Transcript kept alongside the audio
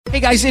Hey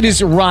guys, it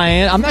is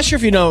Ryan. I'm not sure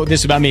if you know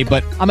this about me,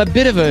 but I'm a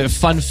bit of a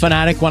fun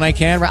fanatic when I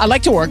can. I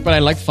like to work, but I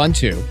like fun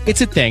too.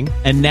 It's a thing.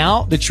 And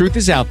now the truth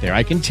is out there.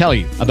 I can tell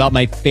you about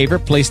my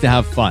favorite place to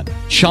have fun.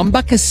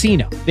 Chumba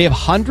Casino. They have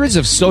hundreds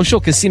of social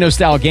casino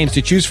style games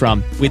to choose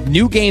from with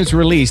new games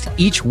released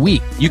each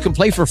week. You can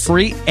play for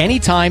free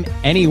anytime,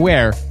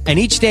 anywhere. And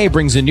each day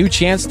brings a new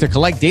chance to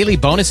collect daily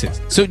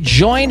bonuses. So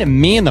join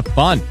me in the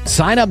fun.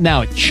 Sign up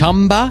now at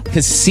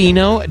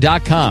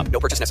ChumbaCasino.com. No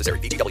purchase necessary.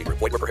 VGW.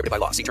 Void where prohibited by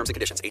law. See terms and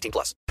conditions.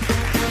 18+.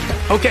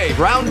 Okay,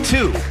 round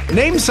two.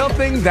 Name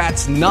something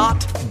that's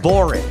not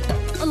boring.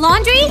 A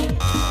laundry?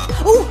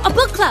 Ooh, a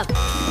book club.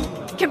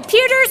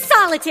 Computer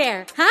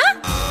solitaire,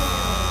 huh?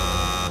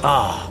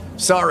 Ah,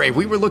 sorry.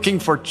 We were looking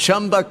for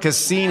Chumba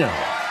Casino.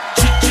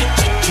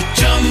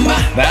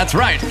 That's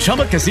right.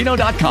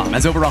 ChumbaCasino.com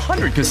has over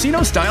 100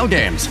 casino-style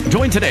games.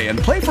 Join today and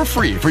play for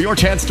free for your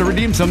chance to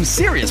redeem some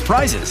serious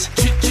prizes.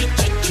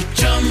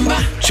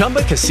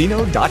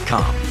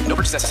 ChumbaCasino.com. No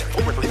purchase necessary.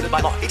 Void where prohibited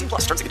by law. 18+.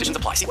 Terms and conditions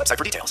apply. See website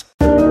for details.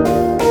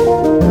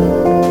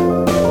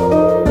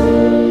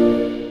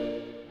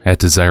 At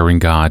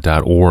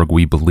desiringgod.org,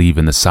 we believe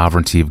in the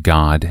sovereignty of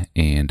God,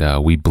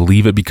 and we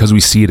believe it because we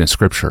see it in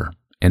Scripture.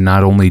 And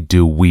not only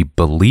do we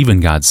believe in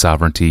God's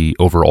sovereignty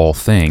over all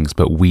things,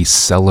 but we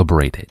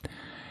celebrate it.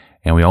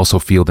 And we also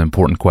field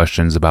important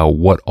questions about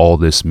what all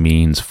this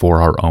means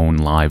for our own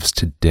lives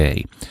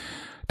today.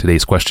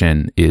 Today's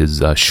question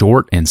is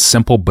short and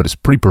simple, but it's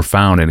pretty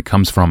profound, and it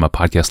comes from a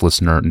podcast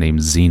listener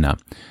named Zena,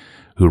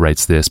 who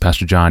writes this: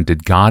 Pastor John,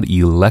 did God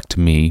elect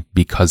me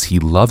because he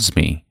loves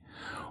me?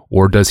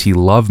 Or does he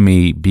love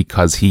me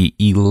because he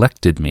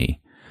elected me?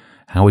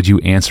 How would you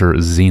answer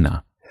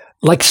Zena?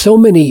 Like so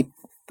many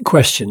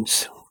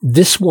questions,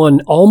 this one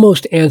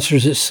almost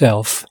answers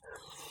itself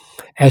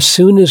as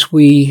soon as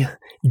we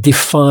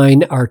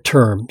define our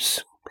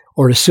terms,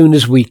 or as soon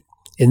as we,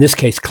 in this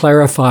case,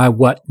 clarify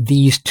what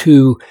these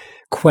two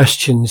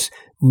questions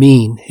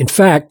mean. In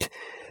fact,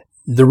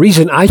 the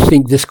reason I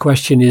think this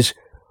question is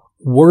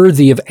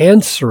worthy of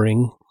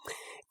answering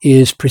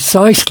is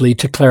precisely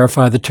to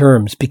clarify the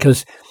terms,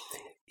 because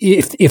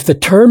if the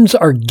terms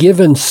are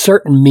given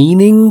certain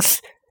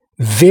meanings,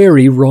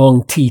 very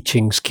wrong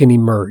teachings can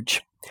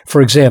emerge.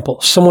 For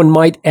example, someone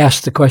might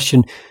ask the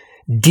question,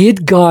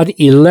 did God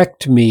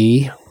elect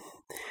me,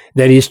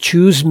 that is,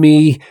 choose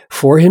me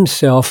for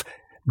himself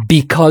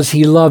because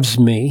he loves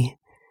me,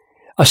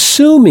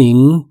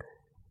 assuming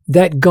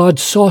that God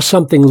saw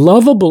something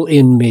lovable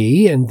in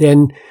me and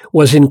then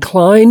was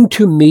inclined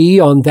to me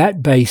on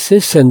that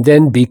basis, and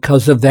then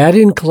because of that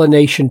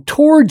inclination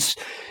towards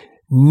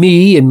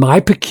me and my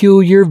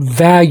peculiar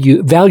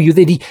value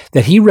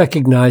that he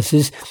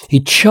recognizes, he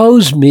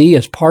chose me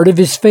as part of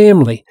his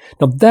family.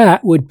 Now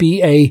that would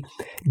be a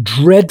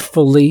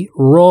dreadfully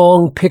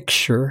wrong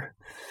picture.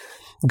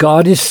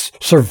 God is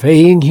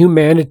surveying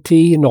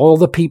humanity and all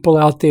the people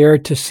out there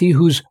to see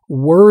who's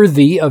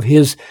worthy of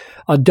his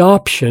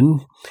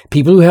adoption,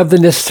 people who have the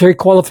necessary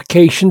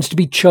qualifications to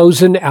be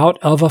chosen out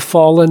of a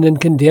fallen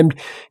and condemned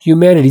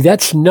humanity.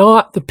 That's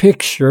not the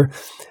picture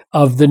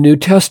of the New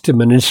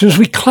Testament. And as soon as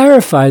we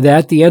clarify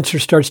that, the answer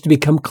starts to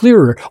become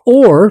clearer.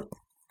 Or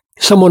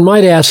someone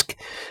might ask,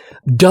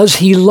 does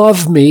he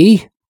love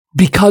me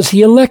because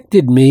he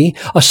elected me,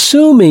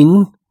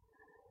 assuming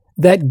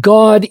that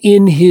God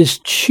in his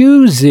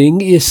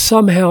choosing is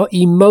somehow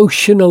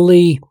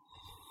emotionally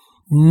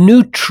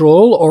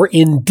neutral or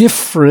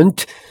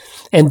indifferent,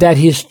 and that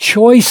his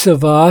choice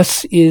of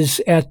us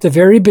is at the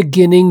very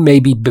beginning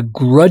maybe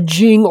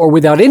begrudging or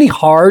without any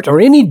heart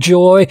or any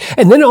joy,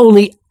 and then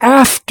only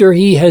after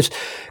he has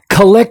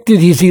collected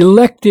his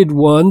elected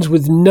ones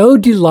with no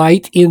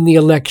delight in the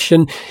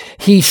election,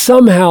 he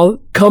somehow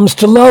comes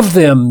to love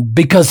them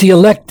because he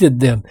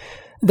elected them.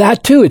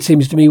 That too, it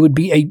seems to me, would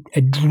be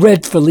a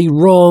dreadfully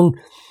wrong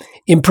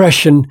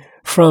impression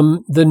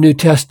from the New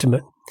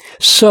Testament.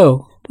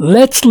 So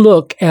let's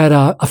look at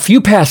a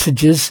few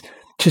passages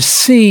to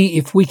see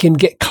if we can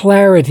get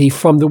clarity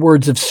from the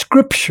words of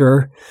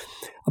Scripture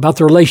about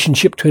the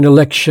relationship between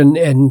election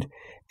and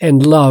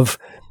love.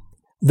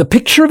 The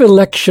picture of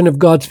election of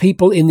God's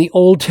people in the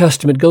Old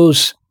Testament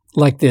goes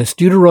like this.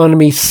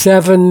 Deuteronomy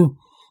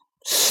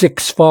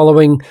 7:6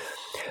 following.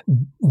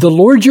 The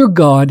Lord your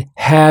God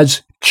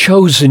has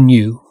chosen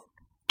you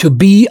to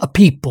be a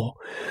people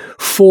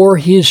for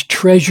his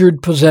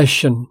treasured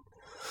possession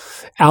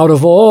out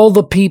of all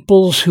the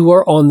peoples who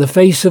are on the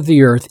face of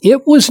the earth.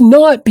 It was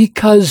not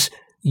because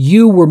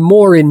you were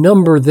more in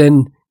number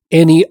than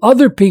any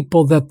other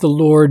people that the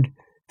Lord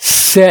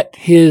set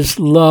his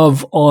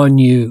love on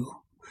you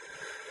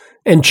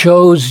and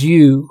chose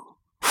you,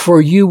 for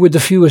you were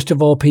the fewest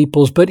of all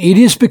peoples, but it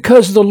is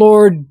because the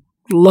Lord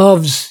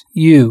loves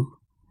you.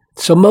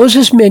 So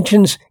Moses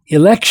mentions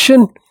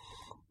election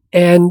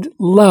and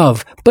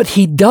love, but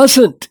he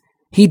doesn't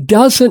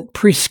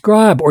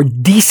prescribe or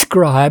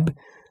describe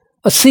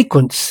a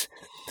sequence.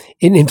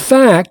 And in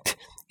fact,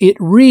 it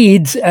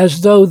reads as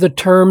though the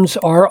terms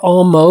are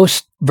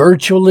almost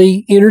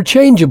virtually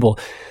interchangeable.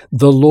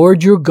 The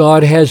Lord your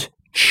God has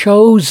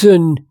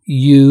chosen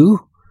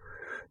you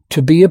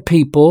to be a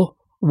people.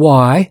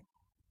 Why?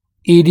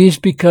 It is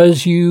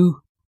because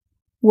you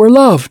were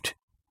loved.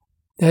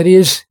 That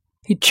is,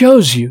 He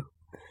chose you.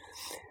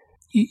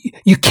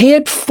 You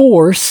can't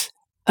force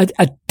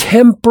a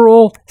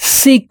temporal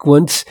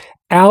sequence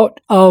out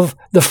of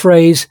the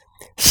phrase,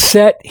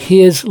 set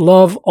His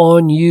love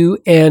on you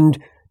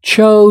and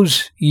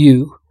chose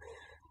you,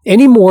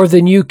 any more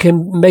than you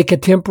can make a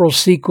temporal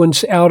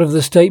sequence out of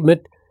the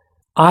statement,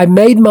 I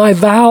made my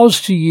vows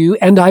to you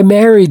and I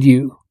married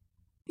you.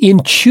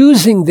 In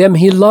choosing them,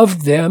 He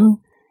loved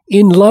them.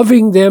 In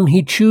loving them,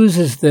 He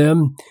chooses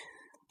them.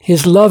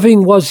 His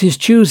loving was His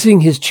choosing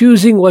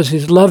was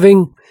His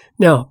loving.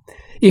 Now,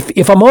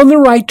 if I'm on the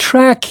right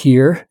track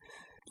here,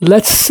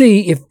 let's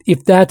see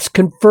if that's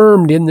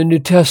confirmed in the New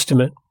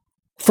Testament.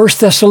 1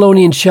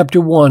 Thessalonians chapter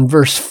 1,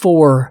 verse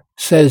 4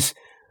 says,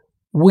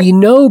 we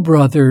know,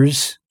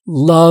 brothers,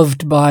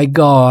 loved by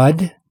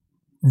God,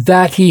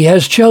 that He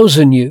has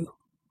chosen you,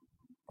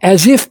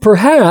 as if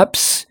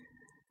perhaps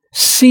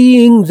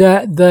seeing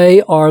that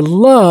they are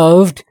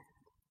loved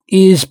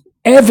is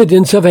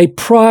evidence of a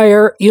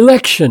prior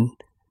election.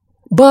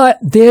 But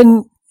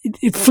then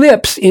it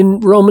flips in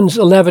Romans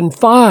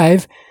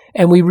 11:5,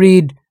 and we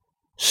read,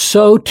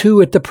 so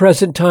too at the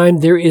present time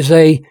there is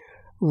a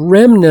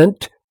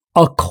remnant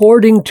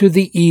according to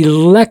the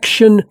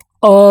election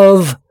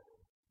of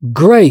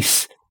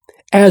grace,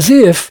 as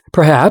if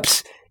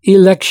perhaps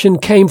election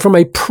came from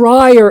a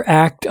prior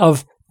act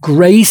of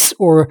grace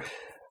or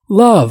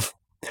love.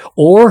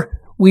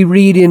 Or we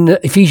read in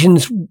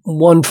Ephesians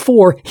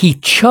 1:4, He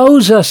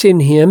chose us in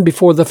Him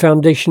before the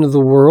foundation of the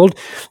world,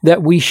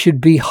 that we should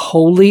be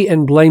holy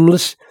and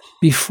blameless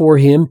before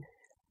Him.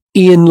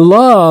 In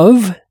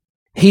love,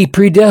 He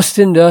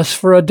predestined us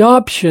for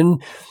adoption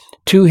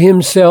to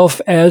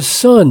Himself as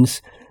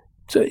sons.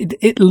 So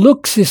it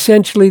looks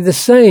essentially the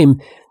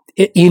same.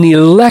 In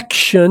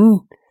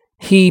election,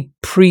 He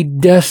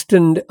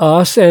predestined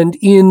us, and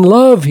in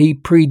love, He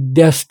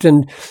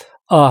predestined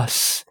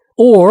us.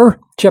 Or,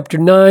 chapter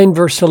 9,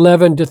 verse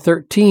 11 to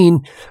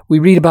 13, we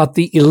read about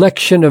the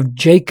election of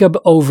Jacob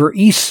over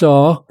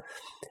Esau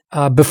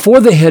before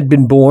they had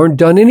been born,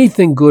 done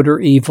anything good or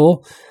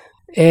evil,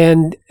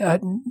 and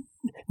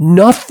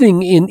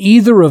nothing in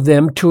either of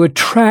them to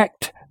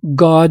attract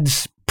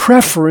God's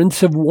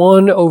preference of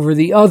one over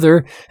the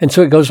other. And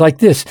so it goes like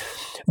this.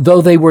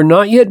 Though they were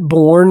not yet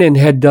born and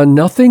had done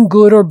nothing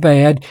good or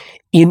bad,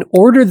 in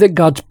order that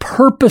God's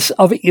purpose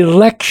of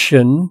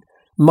election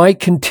might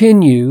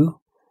continue,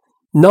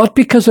 not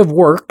because of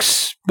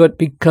works, but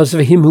because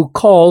of Him who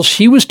calls,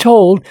 she was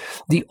told,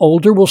 the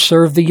older will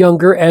serve the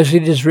younger, as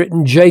it is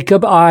written,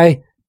 Jacob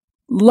I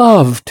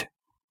loved,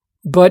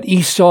 but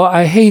Esau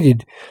I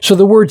hated. So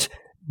the words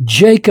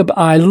Jacob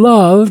I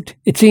loved,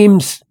 it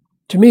seems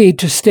to me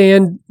to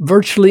stand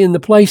virtually in the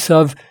place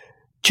of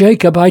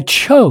Jacob I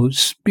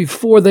chose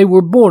before they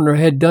were born or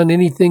had done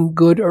anything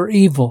good or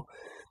evil.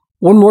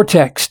 One more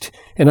text,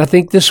 and I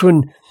think this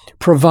one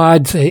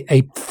provides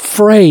a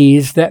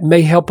phrase that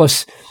may help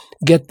us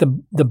get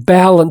the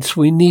balance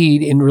we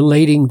need in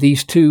relating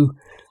these two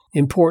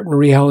important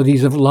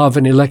realities of love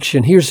and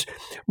election. Here's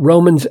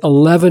Romans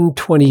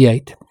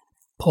 11:28.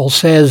 Paul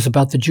says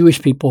about the Jewish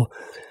people,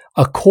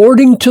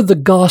 according to the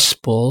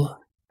gospel,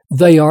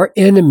 they are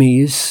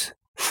enemies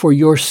for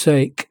your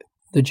sake,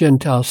 the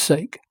Gentiles'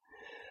 sake.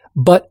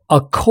 But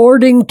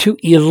according to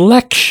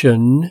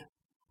election,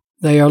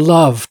 they are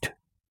loved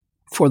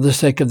for the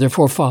sake of their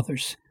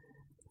forefathers.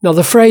 Now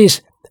the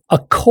phrase,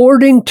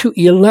 according to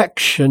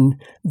election,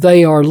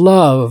 they are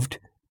loved,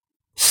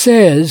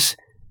 says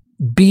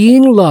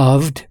being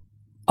loved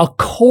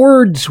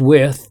accords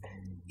with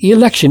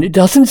election. It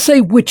doesn't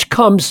say which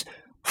comes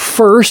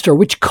first or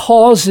which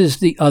causes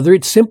the other.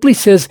 It simply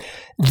says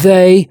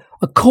they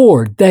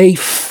accord, they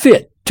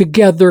fit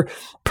together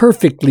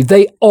perfectly.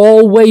 They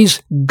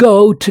always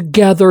go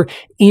together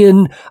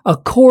in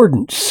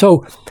accordance.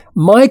 So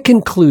my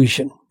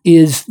conclusion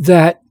is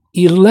that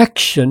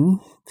election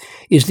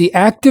is the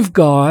act of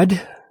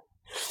God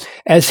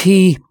as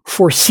He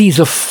foresees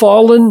a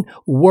fallen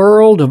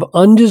world of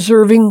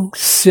undeserving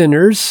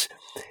sinners,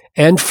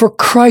 and for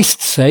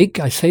Christ's sake,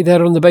 I say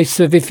that on the basis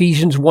of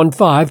Ephesians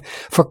 1:5,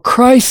 for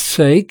Christ's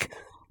sake,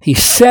 He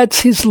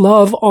sets His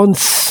love on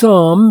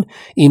some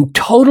in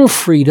total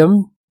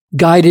freedom,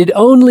 guided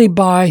only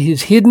by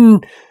His hidden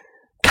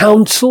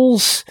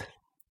counsels.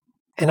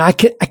 And I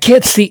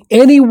can't see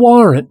any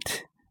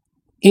warrant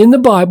in the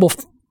Bible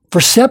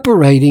for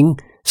separating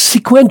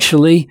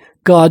sequentially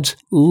God's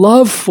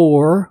love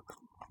for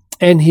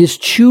and His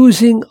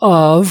choosing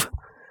of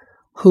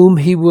whom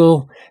He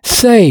will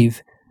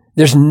save.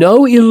 There's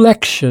no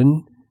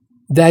election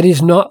that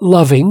is not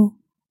loving,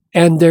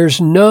 and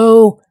there's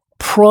no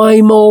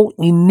primal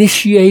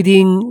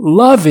initiating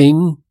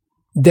loving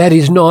that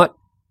is not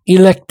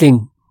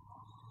electing.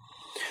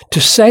 To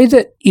say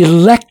that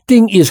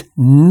electing is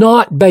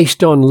not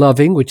based on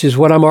loving, which is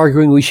what I'm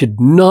arguing we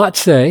should not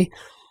say,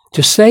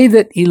 to say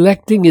that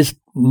electing is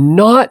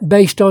not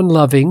based on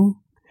loving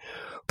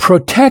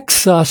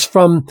protects us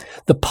from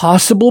the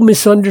possible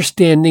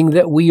misunderstanding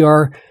that we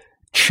are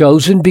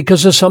chosen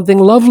because of something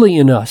lovely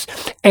in us.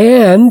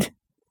 And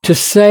to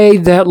say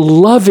that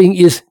loving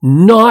is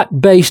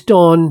not based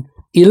on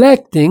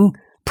electing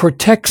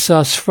protects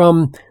us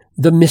from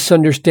the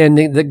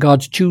misunderstanding that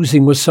God's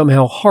choosing was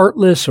somehow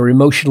heartless or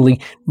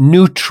emotionally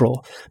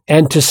neutral.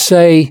 And to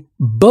say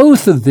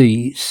both of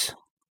these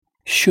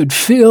should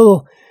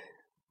fill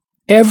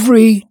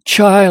every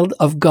child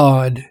of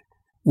God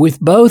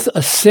with both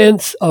a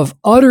sense of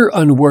utter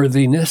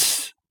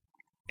unworthiness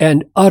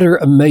and utter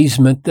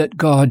amazement that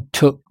God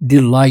took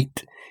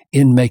delight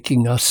in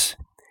making us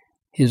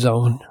His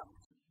own.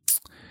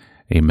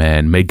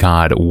 Amen. May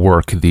God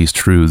work these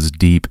truths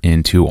deep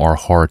into our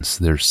hearts.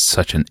 There's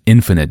such an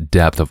infinite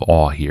depth of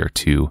awe here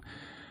to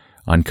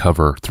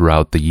uncover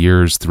throughout the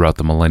years, throughout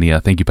the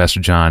millennia. Thank you, Pastor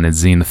John. And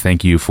Zine,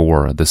 thank you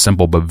for the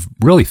simple but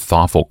really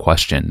thoughtful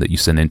question that you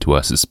sent in to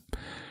us. It's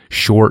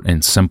short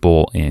and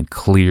simple and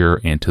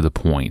clear and to the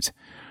point.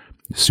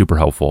 Super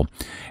helpful.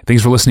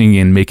 Thanks for listening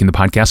and making the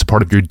podcast a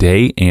part of your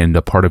day and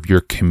a part of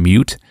your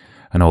commute.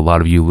 I know a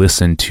lot of you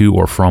listen to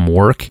or from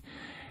work.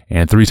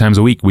 And 3 times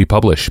a week we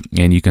publish,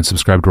 and you can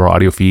subscribe to our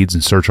audio feeds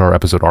and search our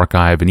episode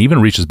archive and even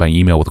reach us by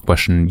email with a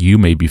question you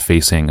may be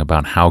facing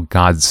about how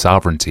God's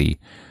sovereignty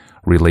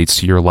relates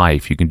to your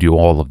life. You can do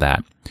all of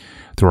that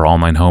through our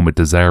online home at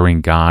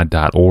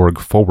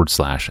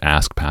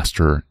desiringgod.org/Ask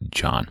Pastor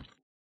John.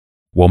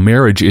 Well,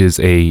 marriage is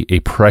a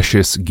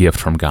precious gift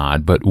from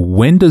God, but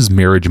when does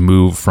marriage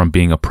move from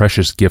being a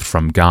precious gift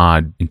from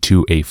God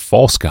into a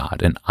false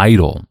god, an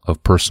idol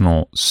of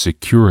personal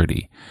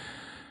security?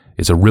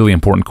 It's a really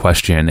important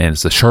question, and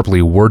it's a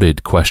sharply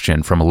worded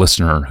question from a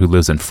listener who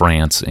lives in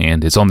France,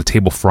 and it's on the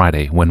table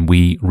Friday when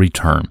we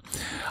return.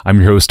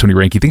 I'm your host, Tony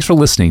Reinke. Thanks for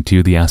listening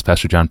to the Ask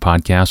Pastor John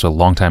podcast with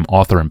longtime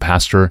author and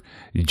pastor,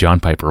 John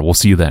Piper. We'll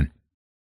see you then.